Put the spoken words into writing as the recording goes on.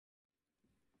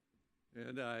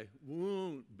And I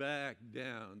won't back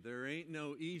down. There ain't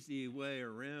no easy way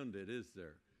around it, is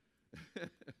there?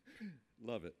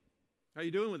 Love it. How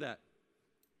you doing with that?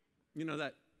 You know,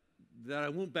 that I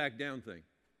won't back down thing.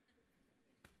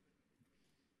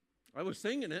 I was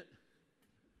singing it.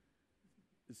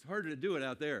 It's harder to do it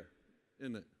out there,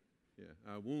 isn't it?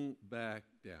 Yeah, I won't back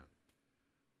down.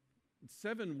 It's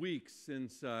 7 weeks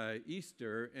since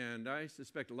Easter, and I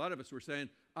suspect a lot of us were saying,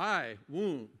 I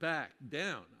won't back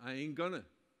down. I ain't gonna.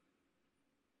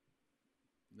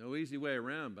 No easy way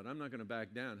around, but I'm not gonna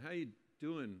back down. How you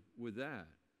doing with that?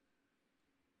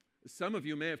 Some of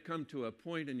you may have come to a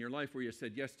point in your life where you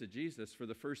said yes to Jesus for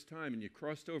the first time, and you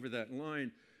crossed over that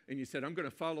line, and you said, I'm going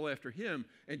to follow after him.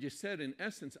 And you said, in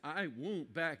essence, I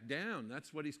won't back down.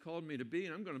 That's what he's called me to be,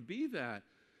 and I'm going to be that.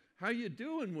 How you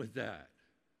doing with that?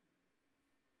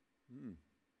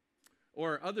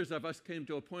 Or others of us came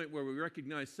to a point where we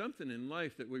recognized something in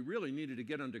life that we really needed to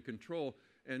get under control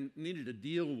and needed to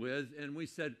deal with, and we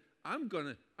said, I'm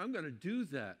going to do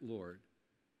that, Lord.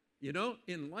 You know,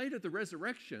 in light of the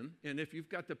resurrection, and if you've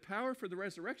got the power for the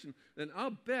resurrection, then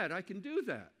I'll bet I can do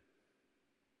that.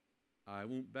 I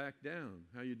won't back down.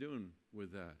 How you doing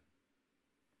with that?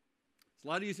 It's a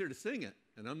lot easier to sing it,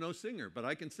 and I'm no singer, but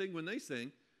I can sing when they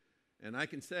sing, and I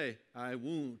can say, I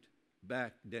won't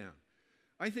back down.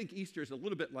 I think Easter is a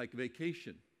little bit like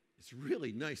vacation. It's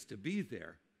really nice to be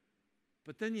there,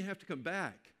 but then you have to come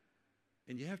back,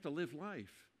 and you have to live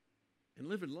life. And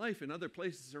living life in other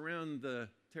places around the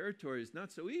territory is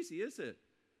not so easy, is it?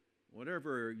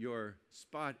 Whatever your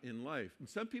spot in life. And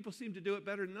some people seem to do it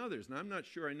better than others. And I'm not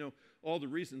sure I know all the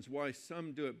reasons why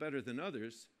some do it better than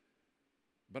others.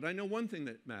 But I know one thing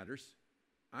that matters.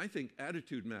 I think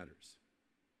attitude matters.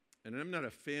 And I'm not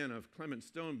a fan of Clement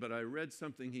Stone, but I read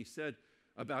something he said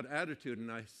about attitude, and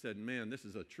I said, man, this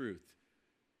is a truth.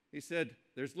 He said,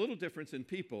 there's little difference in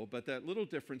people, but that little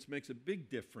difference makes a big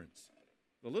difference.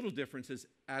 The little difference is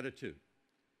attitude.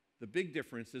 The big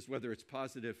difference is whether it's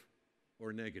positive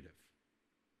or negative.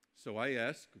 So I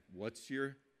ask, what's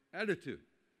your attitude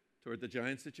toward the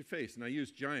giants that you face? And I use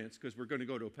giants because we're going to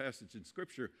go to a passage in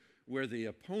Scripture where the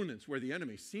opponents, where the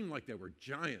enemy seemed like they were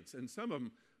giants. And some of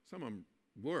them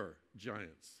were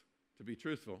giants, to be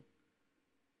truthful.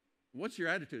 What's your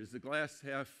attitude? Is the glass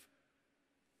half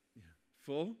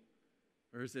full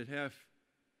or is it half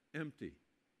empty?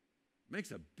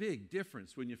 Makes a big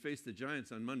difference when you face the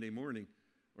giants on Monday morning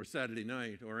or Saturday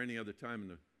night or any other time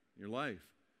in your life.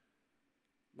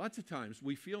 Lots of times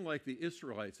we feel like the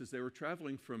Israelites, as they were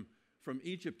traveling from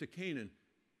Egypt to Canaan,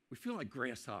 we feel like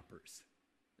grasshoppers.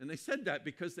 And they said that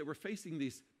because they were facing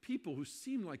these people who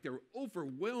seemed like they were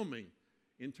overwhelming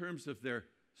in terms of their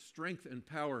strength and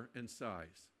power and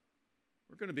size.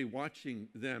 We're going to be watching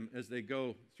them as they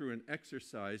go through an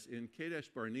exercise in Kadesh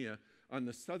Barnea on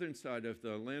the southern side of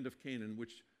the land of Canaan,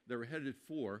 which they were headed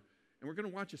for. And we're going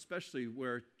to watch especially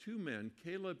where two men,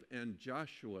 Caleb and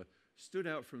Joshua, stood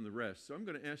out from the rest. So I'm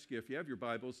going to ask you, if you have your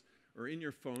Bibles or in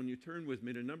your phone, you turn with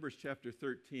me to Numbers chapter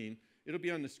 13. It'll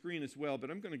be on the screen as well,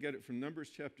 but I'm going to get it from Numbers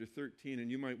chapter 13,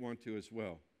 and you might want to as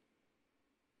well.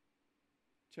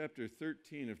 Chapter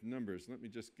 13 of Numbers. Let me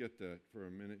just get that for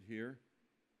a minute here.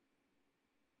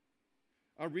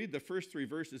 I'll read the first 3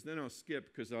 verses, then I'll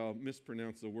skip because I'll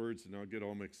mispronounce the words and I'll get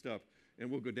all mixed up. And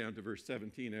we'll go down to verse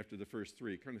 17 after the first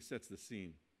 3. It kind of sets the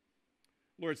scene.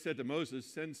 The Lord said to Moses,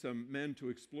 send some men to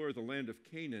explore the land of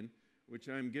Canaan, which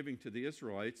I am giving to the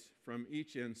Israelites. From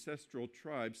each ancestral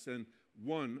tribe send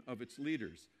one of its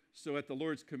leaders. So at the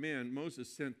Lord's command,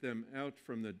 Moses sent them out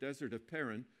from the desert of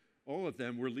Paran. All of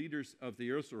them were leaders of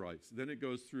the Israelites. Then it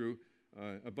goes through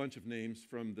a bunch of names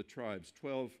from the tribes,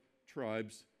 12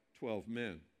 tribes, 12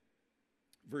 men.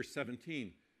 Verse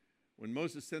 17, when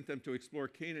Moses sent them to explore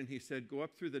Canaan, he said, go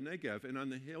up through the Negev and on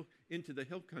the hill into the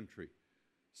hill country.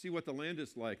 See what the land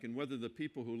is like and whether the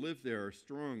people who live there are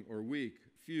strong or weak,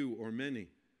 few or many.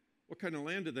 What kind of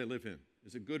land do they live in?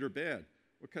 Is it good or bad?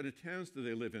 What kind of towns do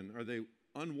they live in? Are they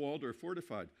unwalled or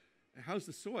fortified? How's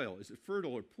the soil? Is it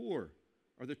fertile or poor?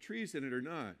 Are there trees in it or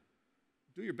not?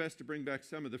 Do your best to bring back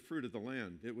some of the fruit of the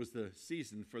land. It was the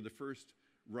season for the first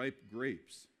ripe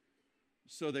grapes.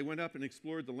 So they went up and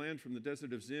explored the land from the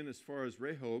desert of Zin as far as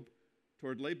Rehob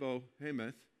toward Lebo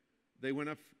Hamath. They went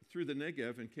up through the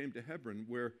Negev and came to Hebron,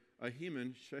 where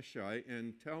Ahiman, Sheshai,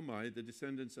 and Talmai, the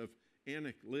descendants of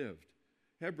Anak, lived.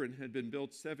 Hebron had been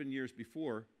built 7 years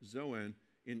before Zoan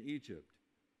in Egypt.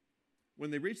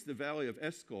 When they reached the valley of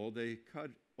Eshcol, they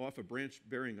cut off a branch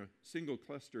bearing a single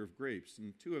cluster of grapes,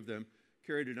 and 2 of them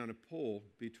carried it on a pole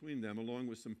between them, along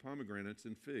with some pomegranates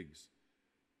and figs.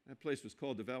 That place was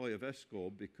called the Valley of Eshcol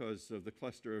because of the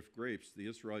cluster of grapes the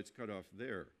Israelites cut off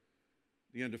there.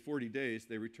 At the end of 40 days,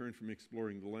 they returned from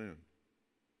exploring the land.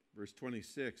 Verse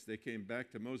 26, they came back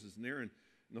to Moses and Aaron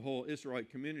and the whole Israelite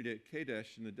community at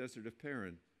Kadesh in the desert of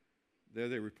Paran. There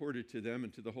they reported to them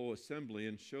and to the whole assembly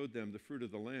and showed them the fruit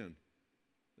of the land.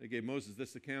 They gave Moses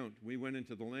this account: we went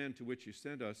into the land to which you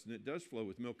sent us, and it does flow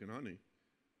with milk and honey.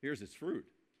 Here's its fruit.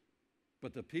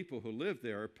 But the people who live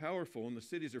there are powerful, and the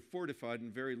cities are fortified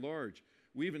and very large.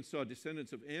 We even saw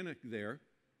descendants of Anak there.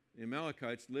 The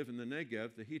Amalekites live in the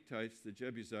Negev, the Hittites, the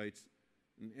Jebusites,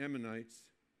 and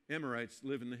Amorites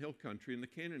live in the hill country, and the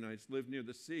Canaanites live near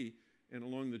the sea and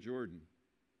along the Jordan.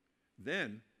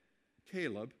 Then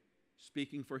Caleb,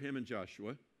 speaking for him and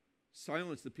Joshua,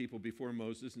 silenced the people before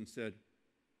Moses and said,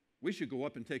 we should go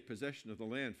up and take possession of the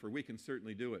land, for we can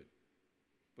certainly do it.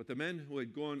 But the men who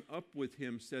had gone up with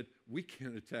him said, we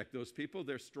can't attack those people.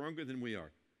 They're stronger than we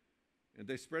are. And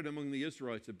they spread among the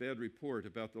Israelites a bad report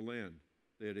about the land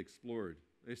they had explored.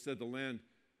 They said, the land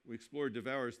we explored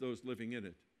devours those living in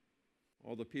it.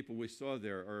 All the people we saw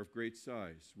there are of great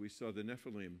size. We saw the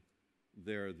Nephilim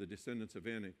there, the descendants of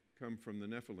Anak, come from the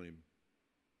Nephilim.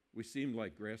 We seemed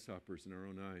like grasshoppers in our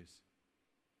own eyes,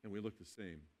 and we looked the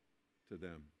same to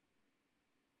them.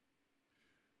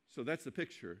 So that's the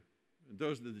picture. And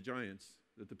those are the giants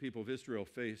that the people of Israel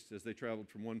faced as they traveled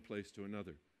from one place to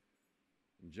another.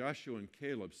 And Joshua and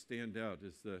Caleb stand out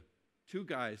as the two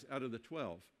guys out of the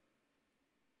 12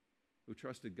 who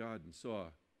trusted God and saw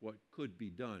what could be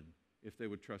done if they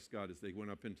would trust God as they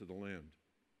went up into the land.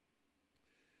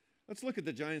 Let's look at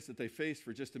the giants that they faced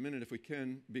for just a minute if we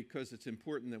can, because it's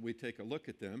important that we take a look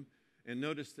at them. And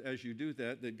notice as you do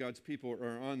that God's people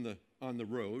are on the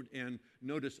road. And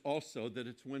notice also that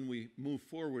it's when we move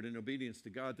forward in obedience to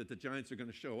God that the giants are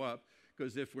going to show up,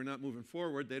 because if we're not moving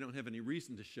forward, they don't have any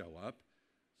reason to show up.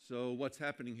 So what's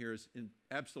happening here is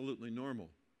absolutely normal.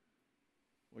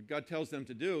 What God tells them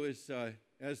to do is,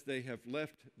 as they have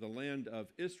left the land of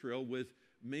Israel with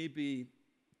maybe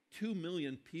 2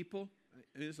 million people,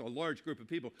 and it's a large group of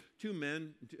people, 2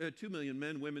 million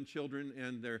men, women, children,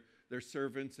 and their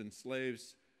servants and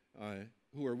slaves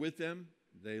who are with them.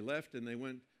 They left and they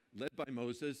went, led by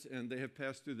Moses, and they have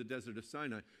passed through the desert of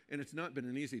Sinai. And it's not been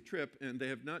an easy trip, and they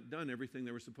have not done everything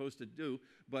they were supposed to do.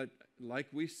 But like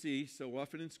we see so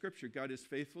often in Scripture, God is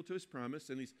faithful to his promise,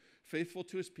 and he's faithful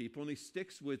to his people, and he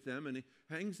sticks with them, and he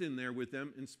hangs in there with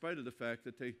them in spite of the fact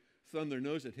that they thumb their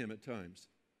nose at him at times.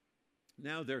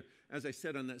 Now they're, as I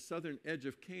said, on that southern edge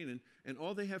of Canaan, and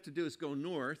all they have to do is go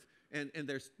north, and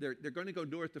they're going to go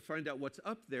north to find out what's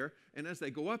up there. And as they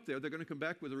go up there, they're going to come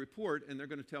back with a report, and they're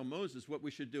going to tell Moses what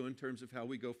we should do in terms of how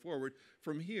we go forward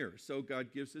from here. So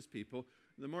God gives his people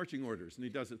the marching orders, and he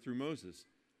does it through Moses.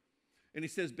 And he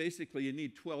says basically you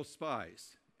need 12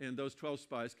 spies, and those 12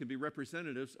 spies can be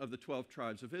representatives of the 12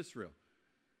 tribes of Israel.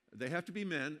 They have to be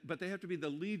men, but they have to be the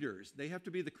leaders. They have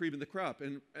to be the cream of the crop.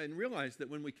 And realize that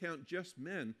when we count just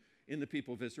men in the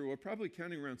people of Israel, we're probably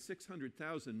counting around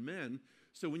 600,000 men.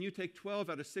 So when you take 12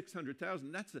 out of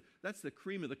 600,000, that's the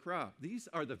cream of the crop. These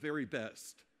are the very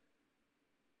best.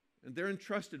 And they're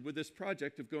entrusted with this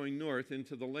project of going north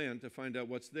into the land to find out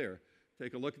what's there.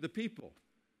 Take a look at the people.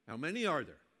 How many are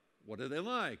there? What are they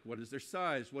like? What is their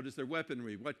size? What is their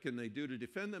weaponry? What can they do to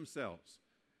defend themselves?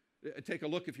 Take a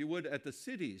look, if you would, at the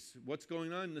cities. What's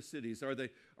going on in the cities?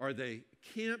 Are they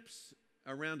camps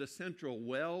around a central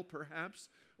well, perhaps?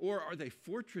 Or are they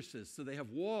fortresses, so they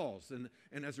have walls,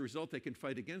 and as a result, they can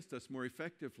fight against us more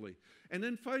effectively? And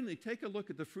then finally, take a look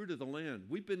at the fruit of the land.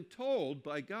 We've been told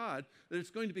by God that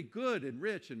it's going to be good and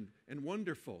rich and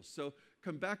wonderful. So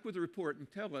come back with a report and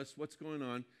tell us what's going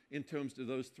on in terms of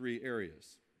those 3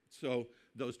 areas. So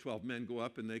those 12 men go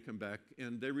up and they come back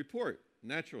and they report.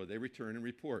 Naturally, they return and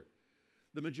report.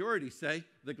 The majority say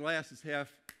the glass is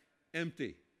half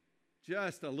empty,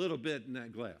 just a little bit in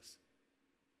that glass.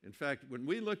 In fact, when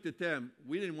we looked at them,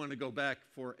 we didn't want to go back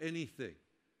for anything.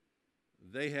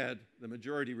 They had the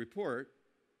majority report.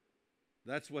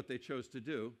 That's what they chose to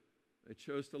do. They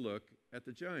chose to look at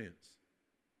the giants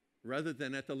rather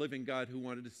than at the living God who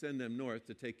wanted to send them north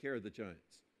to take care of the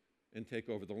giants and take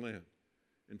over the land.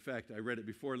 In fact, I read it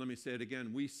before. Let me say it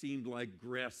again. We seemed like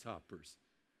grasshoppers.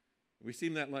 We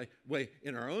seemed that way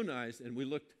in our own eyes, and we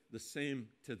looked the same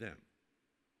to them.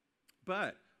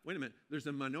 But wait a minute, there's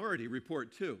a minority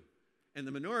report too. And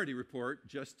the minority report,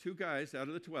 just 2 guys out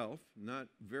of the 12, not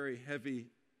very heavy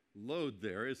load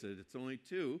there, is it? It's only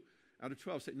 2 out of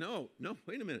 12 say, no,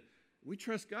 wait a minute. We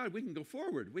trust God. We can go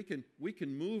forward. We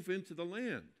can move into the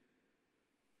land.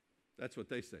 That's what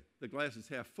they say. The glass is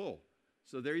half full.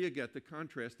 So there you get the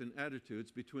contrast in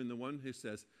attitudes between the one who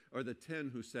says, or the 10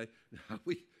 who say,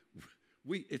 no,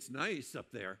 it's nice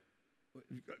up there.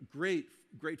 Great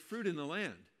fruit in the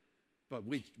land. but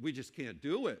we just can't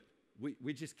do it.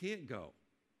 We just can't go.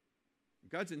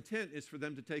 God's intent is for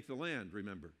them to take the land,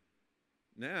 remember.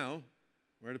 Now,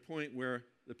 we're at a point where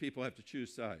the people have to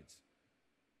choose sides.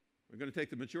 We're going to take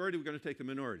the majority, we're going to take the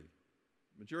minority.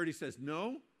 The majority says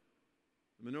no.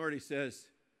 The minority says,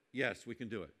 yes, we can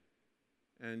do it.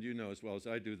 And you know as well as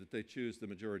I do that they choose the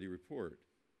majority report.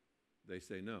 They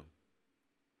say no.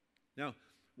 Now,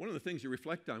 one of the things you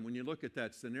reflect on when you look at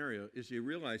that scenario is you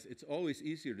realize it's always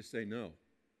easier to say no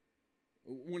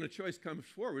when a choice comes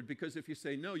forward, because if you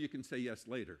say no, you can say yes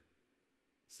later.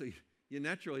 So you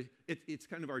naturally, it's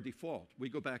kind of our default. We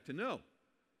go back to no.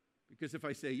 Because if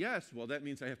I say yes, well, that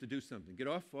means I have to do something. Get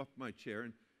off my chair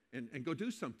and go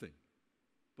do something.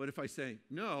 But if I say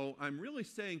no, I'm really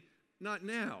saying not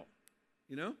now,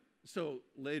 you know? So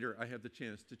later I have the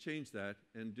chance to change that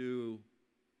and do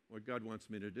what God wants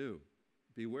me to do.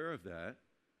 Beware of that.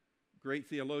 Great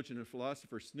theologian and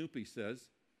philosopher Snoopy says,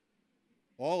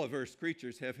 all averse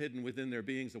creatures have hidden within their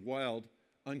beings a wild,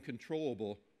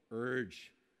 uncontrollable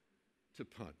urge to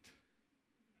punt.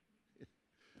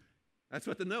 That's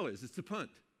what the no is. It's to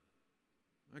punt.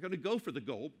 I'm going to go for the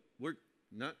goal. We're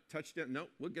not touchdown. No,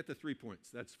 we'll get the 3 points.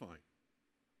 That's fine.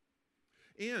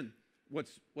 And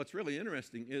what's really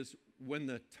interesting is when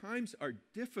the times are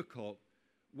difficult,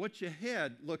 what you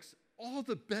had looks all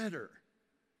the better.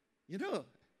 You know,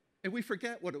 and we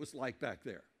forget what it was like back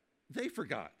there. They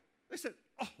forgot. They said,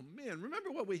 oh man,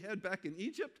 remember what we had back in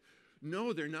Egypt?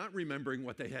 No, they're not remembering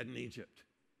what they had in Egypt.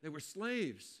 They were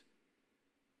slaves.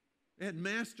 They had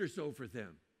masters over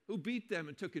them who beat them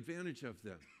and took advantage of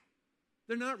them.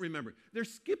 They're not remembering. They're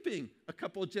skipping a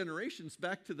couple of generations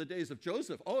back to the days of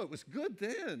Joseph. Oh, it was good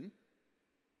then,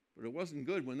 but it wasn't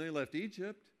good when they left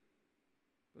Egypt.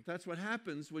 But that's what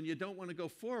happens when you don't want to go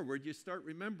forward. You start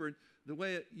remembering the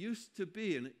way it used to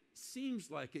be, and it seems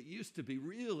like it used to be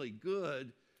really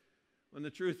good, when the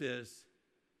truth is,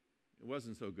 it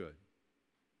wasn't so good.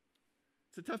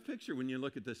 It's a tough picture when you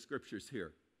look at the scriptures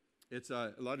here. It's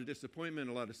a lot of disappointment,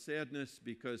 a lot of sadness,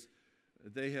 because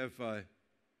they have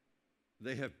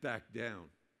backed down.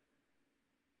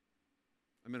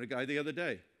 I met a guy the other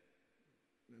day,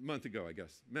 a month ago, I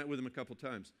guess. Met with him a couple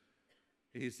times.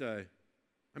 He's, if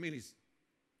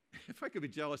I could be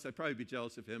jealous, I'd probably be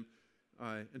jealous of him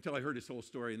until I heard his whole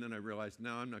story, and then I realized,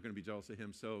 no, I'm not going to be jealous of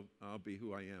him, so I'll be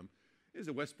who I am. He's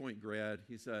a West Point grad.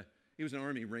 He was an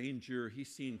Army Ranger.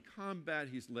 He's seen combat.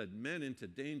 He's led men into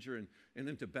danger and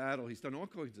into battle. He's done all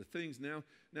kinds of things now.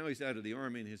 Now he's out of the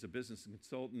Army and he's a business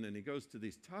consultant, and he goes to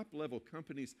these top-level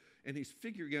companies and he's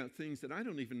figuring out things that I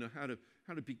don't even know how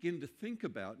to begin to think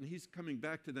about, and he's coming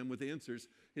back to them with answers.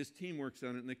 His team works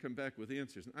on it and they come back with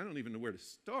answers, and I don't even know where to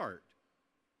start.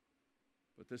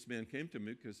 But this man came to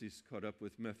me because he's caught up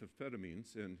with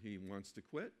methamphetamines and he wants to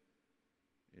quit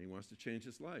and he wants to change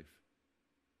his life.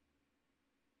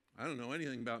 I don't know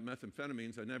anything about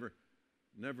methamphetamines. I never.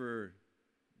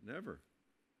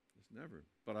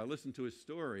 But I listened to his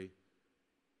story,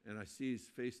 and I see he's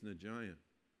facing a giant.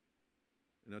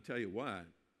 And I'll tell you what,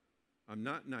 I'm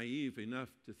not naive enough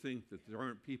to think that there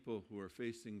aren't people who are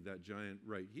facing that giant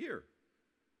right here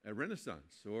at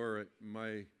Renaissance or at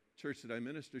my church that I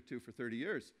ministered to for 30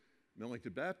 years,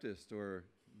 Millington Baptist, or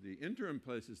the interim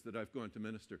places that I've gone to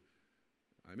minister.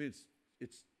 I mean,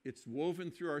 it's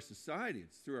woven through our society.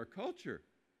 It's through our culture.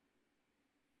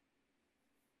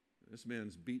 This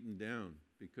man's beaten down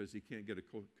because he can't get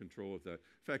control of that.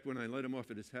 In fact, when I let him off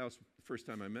at his house the first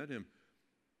time I met him,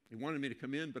 he wanted me to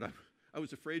come in, but I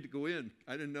was afraid to go in.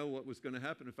 I didn't know what was going to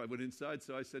happen if I went inside,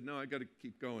 so I said, no, I got to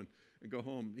keep going and go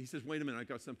home. He says, wait a minute, I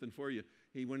got something for you.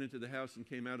 He went into the house and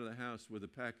came out of the house with a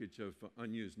package of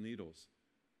unused needles.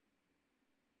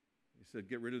 He said,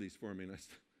 get rid of these for me. And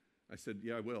I said,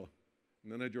 yeah, I will.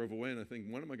 And then I drove away, and I think,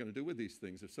 what am I going to do with these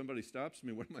things? If somebody stops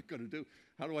me, what am I going to do?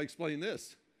 How do I explain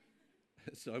this?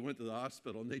 So I went to the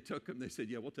hospital, and they took him. They said,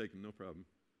 yeah, we'll take him, no problem.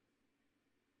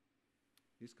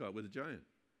 He's caught with a giant.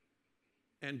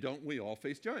 And don't we all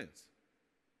face giants?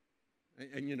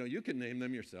 And you know, you can name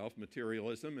them yourself: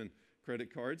 materialism and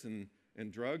credit cards and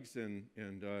drugs and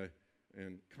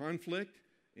conflict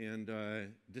and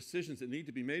decisions that need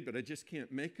to be made, but I just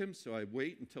can't make them, so I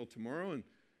wait until tomorrow. And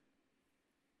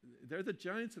they're the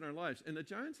giants in our lives. And the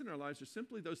giants in our lives are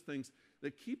simply those things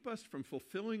that keep us from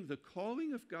fulfilling the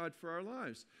calling of God for our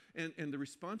lives and the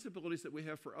responsibilities that we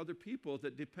have for other people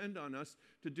that depend on us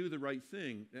to do the right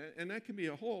thing. And that can be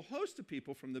a whole host of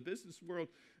people from the business world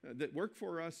that work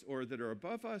for us or that are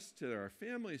above us, to our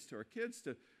families, to our kids,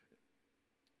 to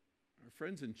our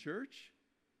friends in church.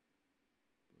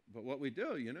 But what we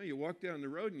do, you know, you walk down the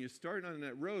road and you start on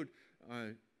that road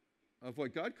of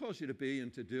what God calls you to be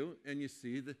and to do, and you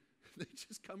see They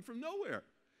just come from nowhere.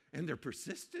 And they're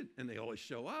persistent, and they always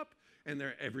show up. And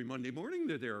they're every Monday morning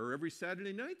they're there, or every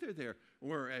Saturday night they're there,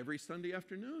 or every Sunday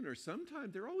afternoon, or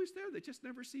sometime they're always there. They just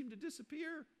never seem to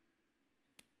disappear.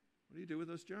 What do you do with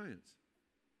those giants?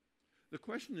 The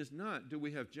question is not, do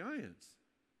we have giants?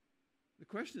 The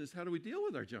question is, how do we deal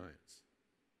with our giants?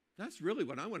 That's really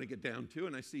what I want to get down to,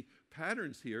 and I see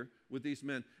patterns here with these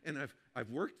men. And I've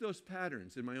worked those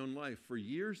patterns in my own life for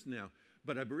years now,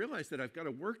 but I've realized that I've got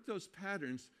to work those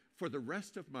patterns for the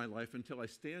rest of my life until I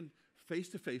stand face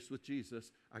to face with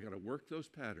Jesus. I got to work those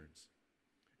patterns.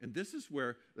 And this is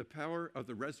where the power of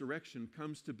the resurrection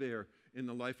comes to bear in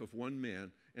the life of one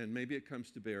man, and maybe it comes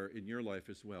to bear in your life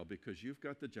as well, because you've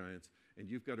got the giants and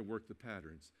you've got to work the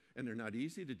patterns. And they're not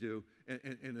easy to do,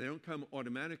 and they don't come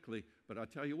automatically, but I'll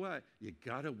tell you what, you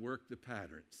got to work the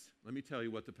patterns. Let me tell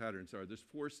you what the patterns are. There's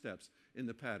 4 steps in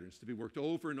the patterns to be worked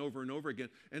over and over and over again,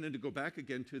 and then to go back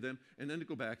again to them, and then to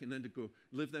go back, and then to go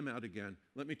live them out again.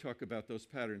 Let me talk about those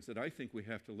patterns that I think we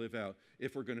have to live out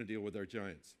if we're going to deal with our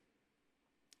giants.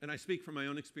 And I speak from my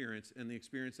own experience and the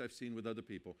experience I've seen with other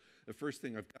people. The first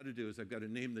thing I've got to do is I've got to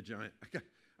name the giant.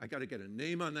 I got to get a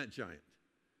name on that giant.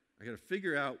 I got to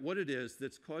figure out what it is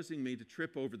that's causing me to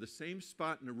trip over the same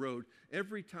spot in the road.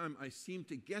 Every time I seem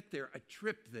to get there, I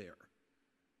trip there.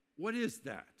 What is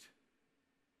that?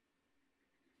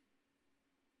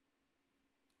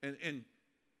 And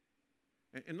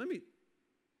let me,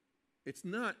 it's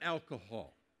not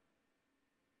alcohol.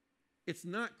 It's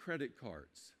not credit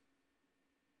cards.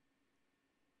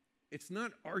 It's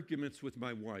not arguments with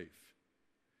my wife.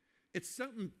 It's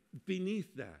something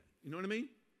beneath that. You know what I mean?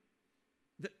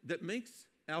 That makes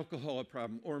alcohol a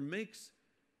problem, or makes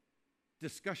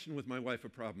discussion with my wife a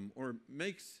problem, or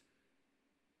makes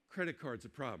credit cards a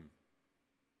problem.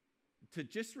 To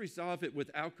just resolve it with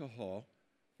alcohol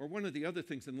or one of the other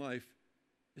things in life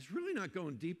is really not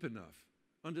going deep enough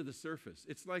under the surface.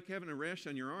 It's like having a rash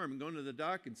on your arm and going to the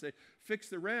doc and say, fix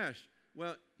the rash.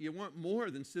 Well, you want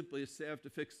more than simply a salve to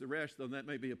fix the rash, though that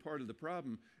may be a part of the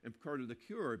problem and part of the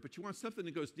cure. But you want something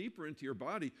that goes deeper into your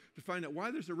body to find out why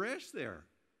there's a rash there,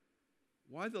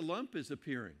 why the lump is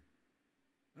appearing.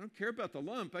 I don't care about the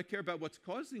lump. I care about what's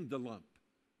causing the lump.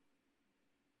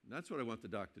 And that's what I want the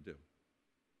doc to do.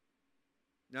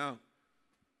 Now,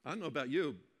 I don't know about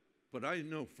you, but I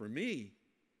know for me,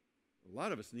 a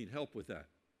lot of us need help with that.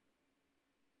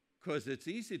 Because it's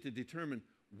easy to determine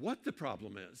what the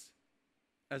problem is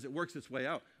as it works its way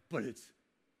out, but it's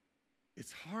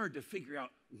hard to figure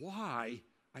out why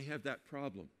I have that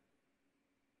problem.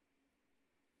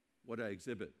 What I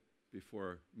exhibit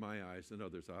before my eyes and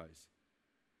others' eyes.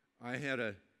 I had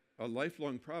a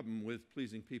lifelong problem with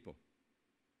pleasing people.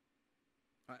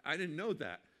 I didn't know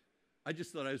that. I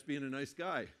just thought I was being a nice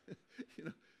guy,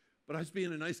 but I was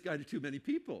being a nice guy to too many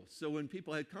people. So when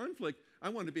people had conflict, I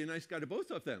wanted to be a nice guy to both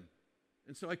of them.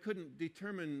 And so I couldn't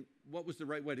determine what was the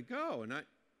right way to go. And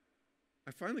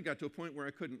I finally got to a point where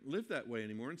I couldn't live that way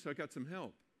anymore, and so I got some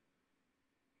help.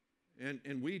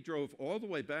 And we drove all the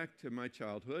way back to my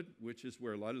childhood, which is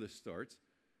where a lot of this starts,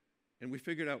 and we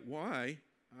figured out why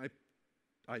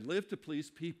I lived to please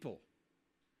people.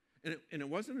 And it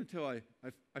wasn't until I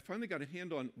finally got a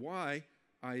handle on why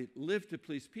I lived to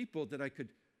please people that I could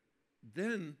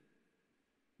then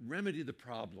remedy the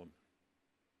problem.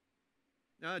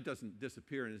 Now, it doesn't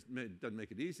disappear and it doesn't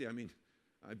make it easy. I mean,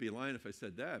 I'd be lying if I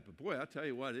said that. But boy, I'll tell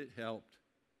you what, it helped.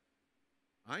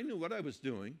 I knew what I was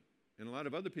doing, and a lot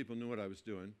of other people knew what I was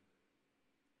doing,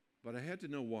 but I had to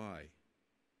know why.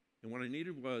 And what I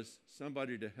needed was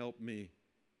somebody to help me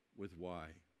with why.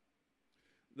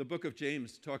 The book of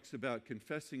James talks about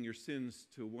confessing your sins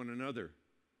to one another.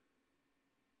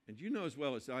 And you know as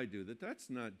well as I do that that's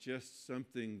not just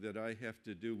something that I have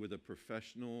to do with a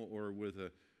professional or with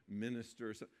a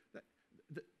minister.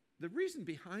 The reason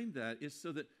behind that is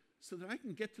so that I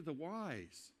can get to the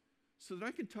whys, so that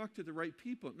I can talk to the right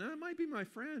people. Now, it might be my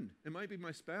friend, it might be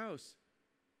my spouse,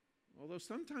 although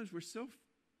sometimes we're so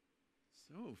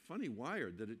funny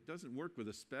wired that it doesn't work with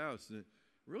a spouse, and it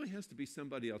really has to be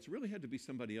somebody else. It really had to be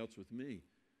somebody else with me.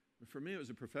 And for me, it was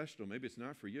a professional. Maybe it's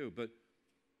not for you, but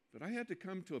I had to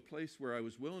come to a place where I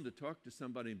was willing to talk to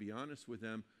somebody and be honest with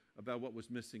them about what was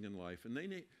missing in life. And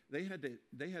they had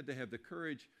to have the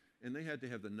courage, and they had to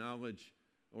have the knowledge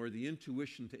or the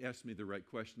intuition to ask me the right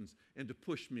questions and to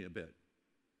push me a bit.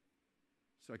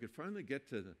 So I could finally get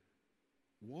to the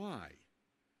why.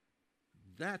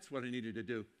 That's what I needed to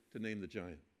do to name the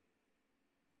giant.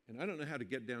 And I don't know how to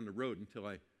get down the road until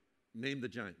I named the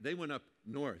giant. They went up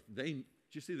north. Did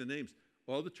you see the names?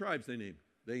 All the tribes they named.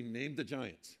 They named the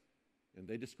giants, and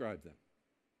they described them.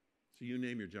 So you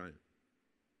name your giant.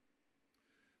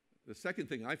 The second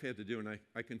thing I've had to do, and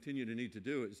I continue to need to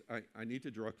do, is I need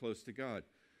to draw close to God.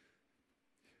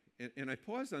 And I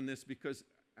pause on this because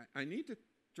I need to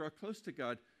draw close to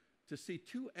God to see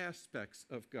two aspects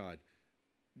of God.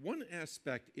 One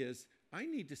aspect is I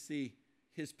need to see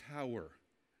his power.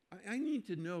 I need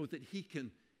to know that he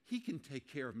can take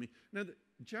care of me. Now,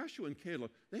 Joshua and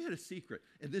Caleb, they had a secret,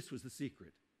 and this was the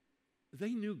secret.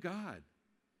 They knew God,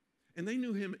 and they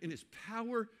knew him in his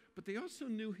power, but they also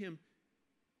knew him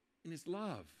in his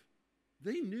love.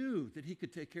 They knew that he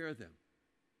could take care of them,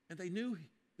 and they knew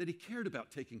that he cared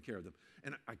about taking care of them.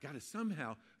 And I got to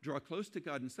somehow draw close to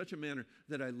God in such a manner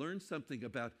that I learn something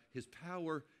about his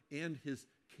power and his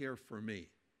care for me.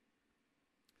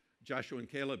 Joshua and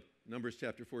Caleb, Numbers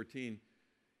chapter 14,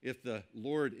 if the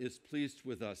Lord is pleased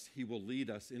with us, he will lead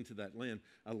us into that land,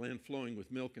 a land flowing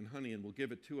with milk and honey, and will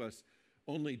give it to us.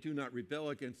 Only do not rebel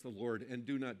against the Lord, and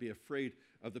do not be afraid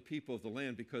of the people of the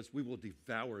land, because we will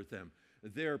devour them.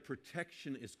 Their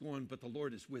protection is gone, but the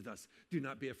Lord is with us. Do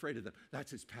not be afraid of them.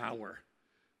 That's his power.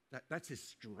 That's his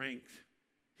strength.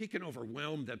 He can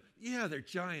overwhelm them. Yeah, they're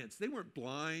giants. They weren't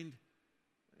blind.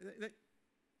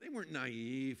 They weren't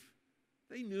naive.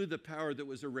 They knew the power that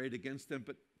was arrayed against them,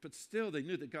 but still they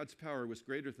knew that God's power was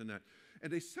greater than that.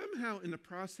 And they somehow, in the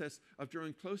process of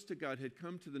drawing close to God, had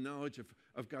come to the knowledge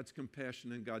of God's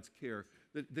compassion and God's care,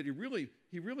 that he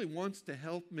really wants to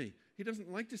help me. He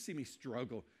doesn't like to see me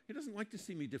struggle. He doesn't like to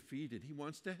see me defeated. He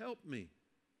wants to help me.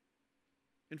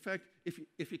 In fact,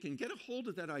 if you can get a hold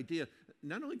of that idea,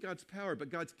 not only God's power, but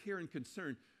God's care and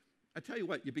concern, I tell you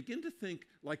what, you begin to think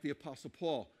like the Apostle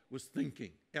Paul was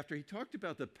thinking. After he talked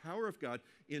about the power of God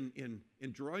in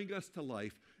drawing us to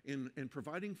life, in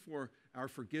providing for our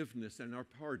forgiveness and our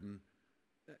pardon,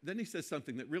 then he says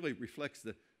something that really reflects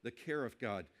the care of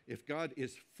God. If God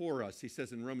is for us, he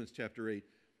says in Romans chapter 8,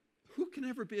 who can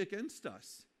ever be against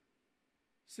us?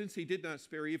 Since he did not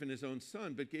spare even his own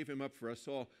son, but gave him up for us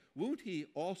all, won't he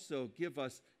also give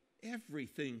us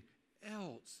everything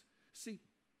else? See,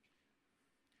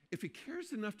 if he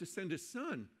cares enough to send his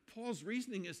son, Paul's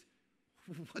reasoning is,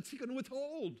 what's he going to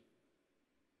withhold?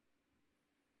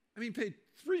 I mean, he paid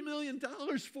 $3 million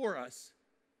for us.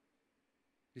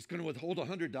 He's going to withhold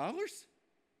 $100? You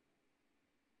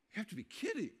have to be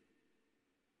kidding.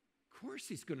 Of course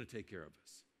he's going to take care of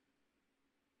us.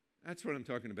 That's what I'm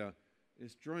talking about,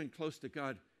 is drawing close to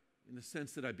God in the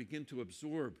sense that I begin to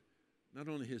absorb not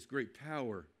only his great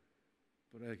power,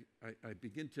 but I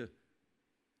begin to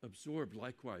absorb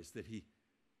likewise that he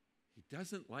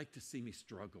doesn't like to see me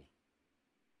struggle.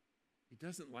 He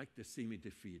doesn't like to see me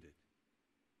defeated.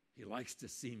 He likes to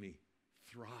see me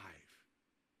thrive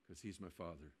because he's my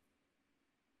Father.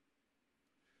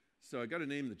 So I got to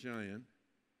name the giant.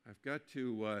 I've got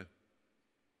to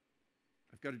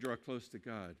draw close to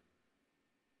God.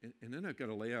 And then I've got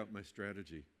to lay out my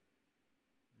strategy.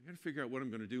 I've got to figure out what I'm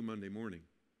going to do Monday morning.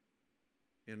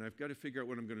 And I've got to figure out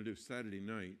what I'm going to do Saturday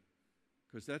night,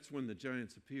 because that's when the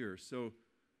giants appear. So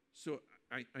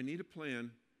I need a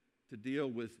plan to deal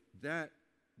with that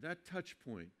touch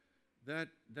point,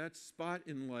 that spot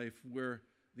in life where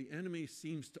the enemy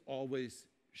seems to always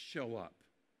show up.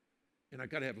 And I've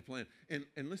got to have a plan. And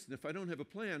listen, if I don't have a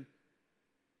plan,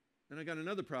 then I got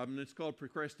another problem, and it's called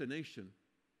procrastination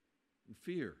and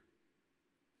fear.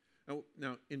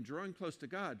 Now, in drawing close to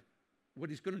God, what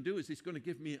he's going to do is he's going to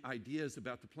give me ideas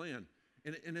about the plan.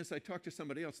 And as I talk to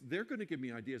somebody else, they're going to give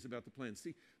me ideas about the plan.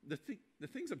 See, the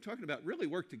things I'm talking about really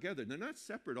work together. They're not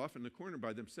separate off in the corner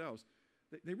by themselves.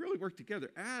 They really work together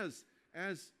as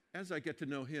I get to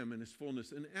know him and his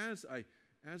fullness. And as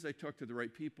I talk to the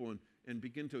right people and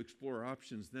begin to explore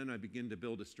options, then I begin to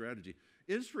build a strategy.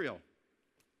 Israel.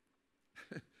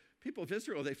 People of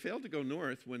Israel, they failed to go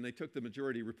north when they took the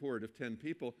majority report of 10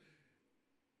 people,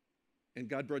 and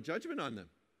God brought judgment on them.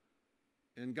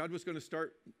 And God was going to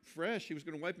start fresh. He was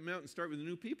going to wipe them out and start with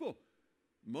new people.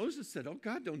 Moses said, oh,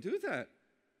 God, don't do that.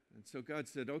 And so God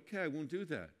said, okay, I won't do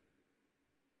that.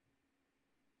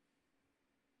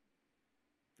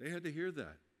 They had to hear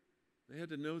that. They had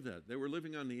to know that. They were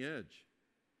living on the edge.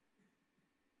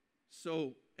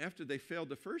 So after they failed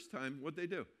the first time, what'd they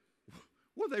do?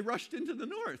 Well, they rushed into the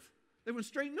north. They went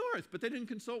straight north, but they didn't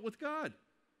consult with God.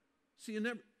 So you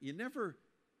never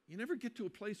get to a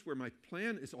place where my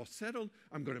plan is all settled.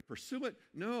 I'm going to pursue it.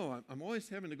 No, I'm always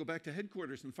having to go back to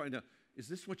headquarters and find out, is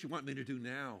this what you want me to do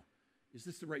now? Is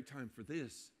this the right time for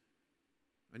this?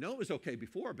 I know it was okay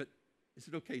before, but is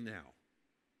it okay now?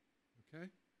 Okay?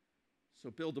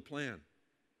 So build a plan.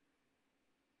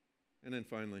 And then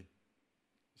finally,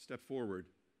 step forward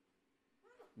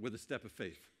with a step of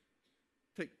faith.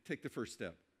 Take the first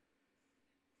step.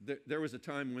 There was a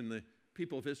time when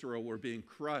people of Israel were being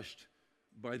crushed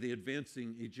by the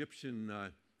advancing Egyptian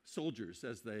soldiers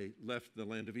as they left the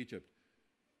land of Egypt.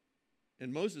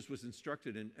 And Moses was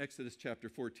instructed in Exodus chapter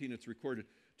 14, it's recorded,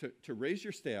 to raise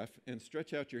your staff and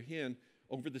stretch out your hand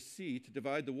over the sea to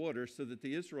divide the water so that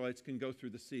the Israelites can go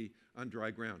through the sea on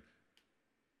dry ground.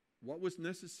 What was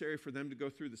necessary for them to go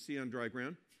through the sea on dry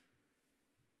ground?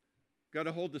 Got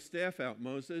to hold the staff out,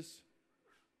 Moses.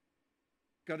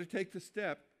 Got to take the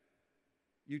step.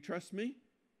 You trust me?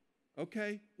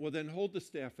 Okay, well then hold the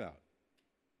staff out.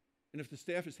 And if the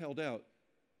staff is held out,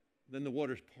 then the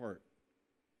waters part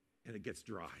and it gets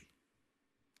dry.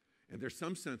 And there's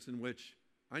some sense in which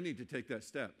I need to take that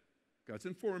step. God's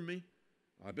informed me.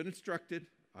 I've been instructed.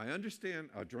 I understand.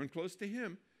 I've drawn close to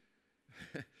him.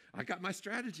 I got my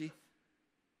strategy.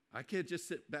 I can't just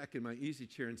sit back in my easy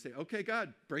chair and say, okay,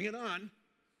 God, bring it on.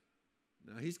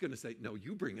 No, he's going to say, no,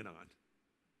 you bring it on.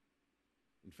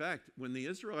 In fact, when the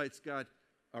Israelites got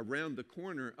around the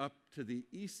corner up to the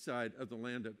east side of the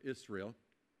land of Israel,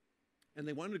 and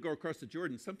they wanted to go across the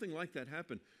Jordan, something like that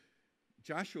happened.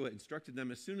 Joshua instructed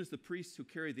them, as soon as the priests who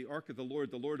carry the ark of the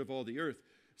Lord of all the earth,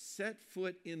 set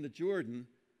foot in the Jordan,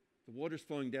 the waters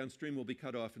flowing downstream will be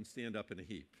cut off and stand up in a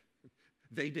heap.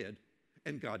 They did,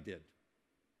 and God did.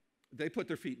 They put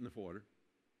their feet in the water,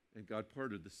 and God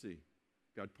parted the sea.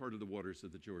 God parted the waters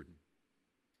of the Jordan.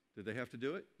 Did they have to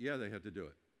do it? Yeah, they had to do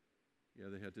it. Yeah,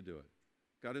 they had to do it.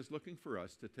 God is looking for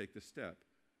us to take the step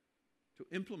to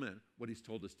implement what he's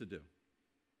told us to do.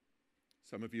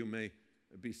 Some of you may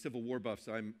be Civil War buffs.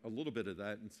 I'm a little bit of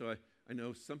that, and so I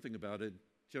know something about it.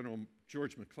 General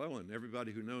George McClellan,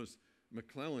 everybody who knows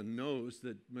McClellan knows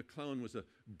that McClellan was a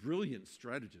brilliant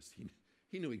strategist.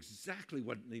 He knew exactly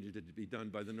what needed to be done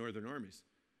by the northern armies,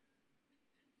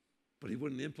 but he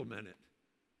wouldn't implement it.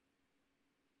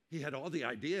 He had all the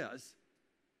ideas,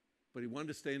 but he wanted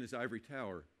to stay in his ivory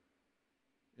tower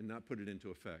and not put it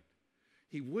into effect.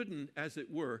 He wouldn't, as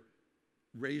it were,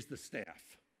 raise the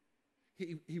staff.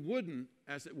 He wouldn't,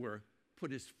 as it were,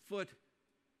 put his foot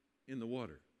in the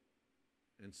water.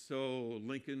 And so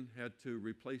Lincoln had to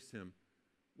replace him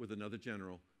with another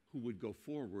general who would go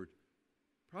forward,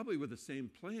 probably with the same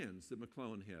plans that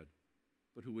McClellan had,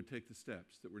 but who would take the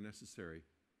steps that were necessary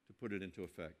to put it into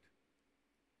effect.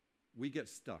 We get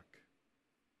stuck.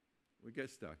 We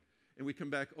get stuck. And we come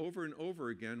back over and over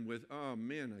again with, oh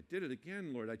man, I did it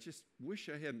again, Lord. I just wish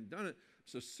I hadn't done it. I'm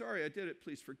so sorry I did it.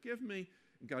 Please forgive me.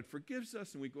 And God forgives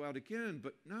us and we go out again.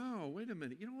 But no, wait a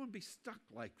minute. You don't want to be stuck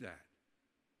like that.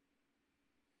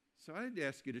 So I'd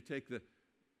ask you to take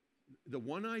the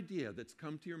one idea that's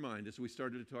come to your mind as we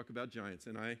started to talk about giants.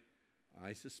 And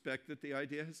I suspect that the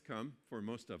idea has come for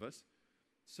most of us.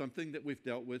 Something that we've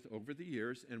dealt with over the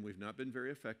years and we've not been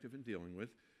very effective in dealing with.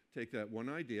 Take that one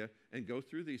idea and go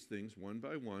through these things one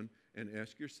by one and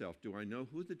ask yourself, do I know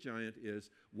who the giant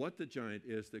is, what the giant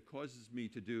is that causes me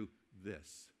to do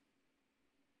this?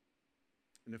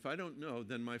 And if I don't know,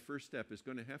 then my first step is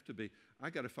going to have to be, I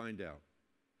got to find out.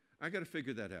 I got to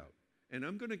figure that out. And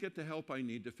I'm going to get the help I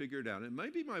need to figure it out. It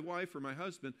might be my wife or my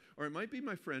husband, or it might be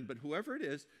my friend, but whoever it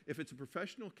is, if it's a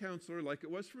professional counselor like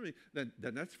it was for me, then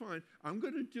that's fine. I'm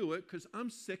going to do it because I'm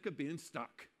sick of being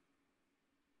stuck.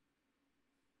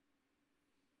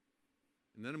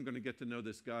 And then I'm going to get to know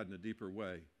this God in a deeper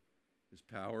way, his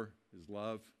power, his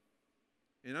love.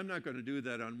 And I'm not going to do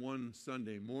that on one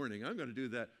Sunday morning. I'm going to do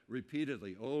that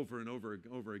repeatedly over and over and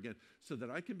over again so that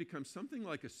I can become something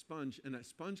like a sponge, and that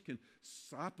sponge can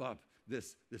sop up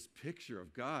this picture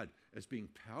of God as being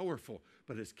powerful,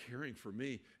 but as caring for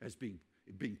me, as being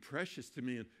precious to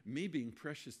me, and me being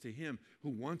precious to him who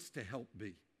wants to help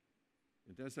me.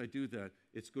 And as I do that,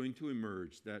 it's going to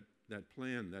emerge, that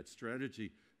plan, that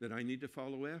strategy that I need to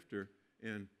follow after,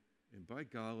 and by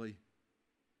golly,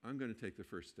 I'm going to take the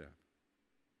first step.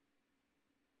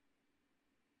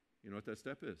 You know what that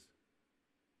step is?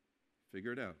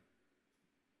 Figure it out.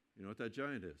 You know what that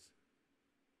giant is?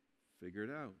 Figure it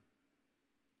out.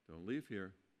 Don't leave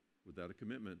here without a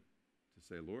commitment to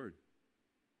say, Lord,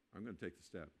 I'm going to take the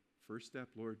step. First step,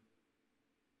 Lord,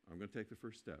 I'm going to take the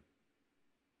first step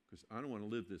because I don't want to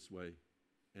live this way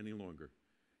any longer.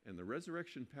 And the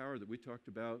resurrection power that we talked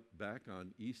about back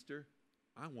on Easter,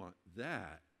 I want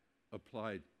that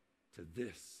applied to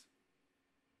this,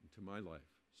 and to my life.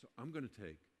 So I'm going to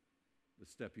take the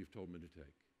step you've told me to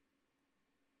take.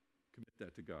 Commit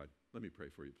that to God. Let me pray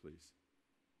for you, please.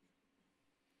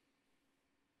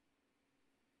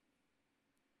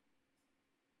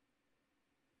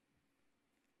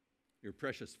 Your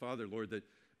precious Father, Lord,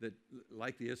 that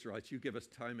like the Israelites, you give us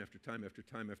time after time after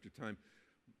time after time.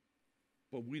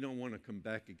 But we don't want to come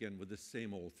back again with the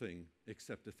same old thing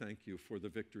except to thank you for the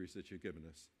victories that you've given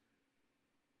us.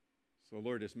 So,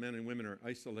 Lord, as men and women are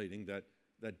isolating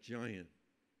that giant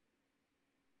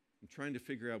and trying to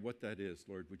figure out what that is,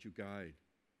 Lord, would you guide?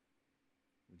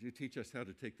 Would you teach us how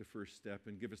to take the first step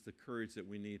and give us the courage that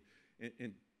we need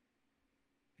and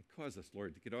cause us,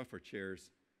 Lord, to get off our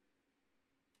chairs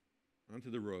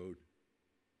onto the road,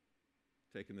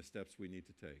 taking the steps we need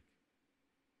to take.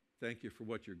 Thank you for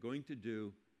what you're going to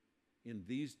do in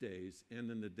these days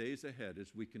and in the days ahead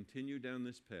as we continue down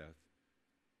this path.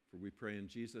 For we pray in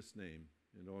Jesus' name.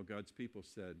 And all God's people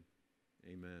said,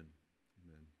 amen.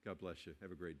 Amen. God bless you.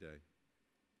 Have a great day.